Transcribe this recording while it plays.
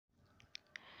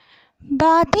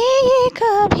बातें ये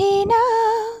कभी ना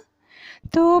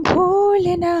तू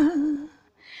भूलना,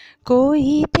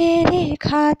 कोई तेरे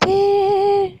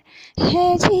खातिर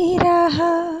है जी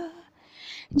रहा।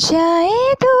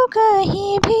 जाए तू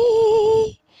कहीं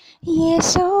भी ये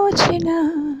सोचना,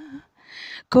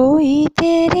 कोई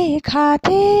तेरे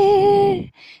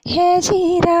खातिर है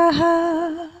जी रहा।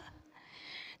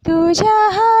 तू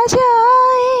जहाँ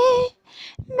जाए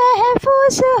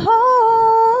महफूज हो,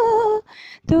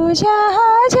 तू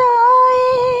जहाँ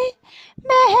जाए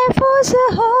महफूज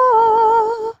हो।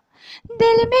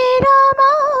 दिल मेरा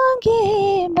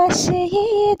मांगे बस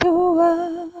ये दुआ,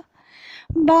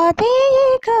 बातें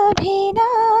ये कभी ना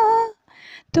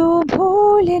तू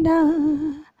भूलना,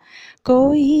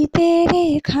 कोई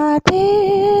तेरे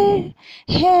खातिर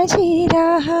है जी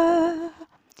रहा।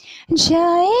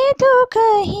 जाए तो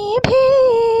कहीं भी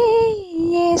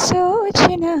ये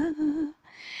सोचना,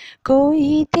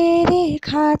 कोई तेरे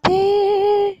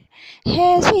खातिर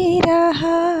है जी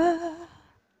रहा।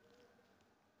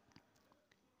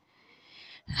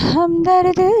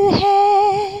 हमदर्द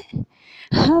है,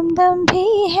 हमदम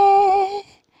भी है,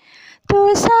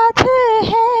 तू साथ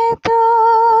है तो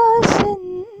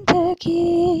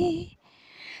जिंदगी।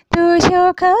 तू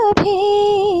जो कभी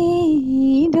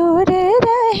दूर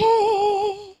रहे,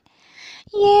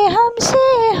 ये हमसे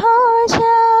हो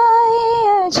जाए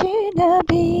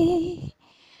अजनबी।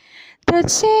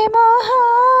 तुझसे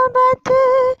मोहब्बत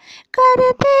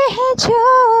करते हैं जो,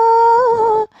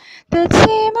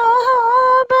 तुझसे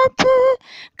मोहब्बत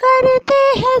करते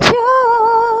हैं जो।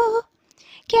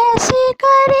 कैसे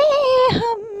करें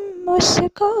हम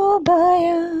उसको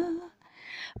बयां,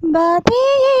 बातें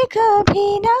ये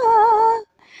कभी ना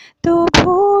तू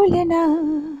भूलना,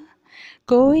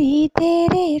 कोई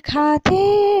तेरे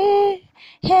खातिर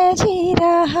है जी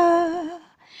रहा।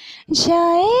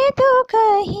 जाए तो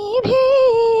कहीं भी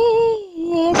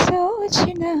ये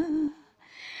सोचना,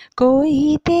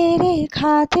 कोई तेरे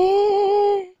खातिर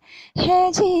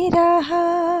है जी रहा।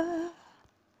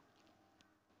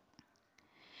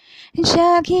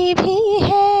 जागी भी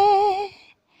है,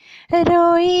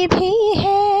 रोई भी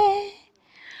है,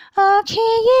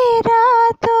 आँखें ये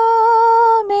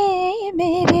रातों में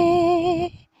मेरे।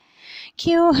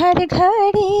 क्यों हर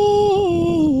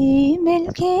घड़ी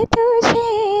मिलके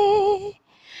तुझे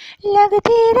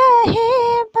लगती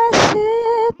रहे बस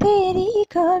तेरी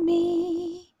कमी।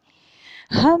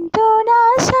 हम तो ना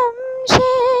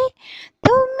समझे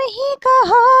तुम ही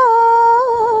कहो,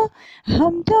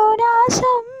 हम तो ना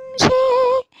समझे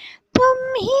तुम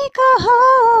ही कहो।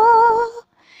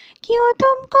 क्यों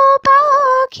तुमको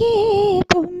पाके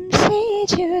तुमसे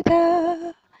जुदा,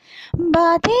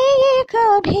 बातें ये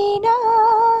कभी ना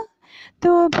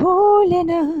तू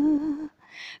भूलना,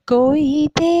 कोई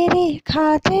तेरे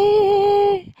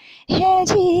खातिर है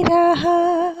जी रहा।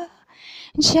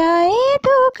 जाए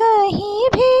तो कहीं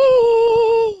भी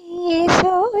ये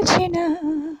सोचना,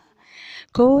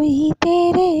 कोई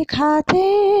तेरे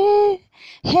खातिर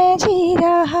है जी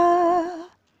रहा।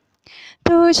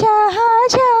 तू जहाँ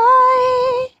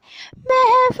जाए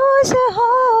महफूज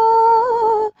हो,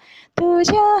 तू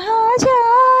जहाँ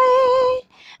जाए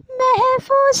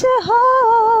महफूज हो।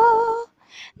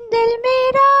 दिल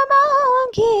मेरा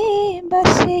मांगे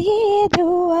बस ये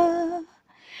दुआ,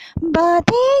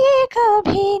 बातें ये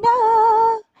कभी ना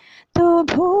तू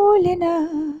भूलना,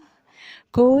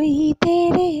 कोई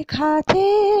तेरे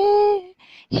खातिर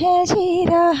है जी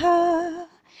रहा।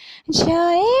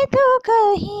 जाए तो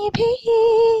कहीं भी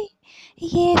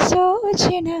ये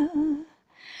सोचना,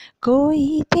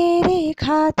 कोई तेरे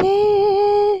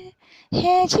खातिर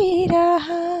है जी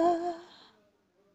रहा।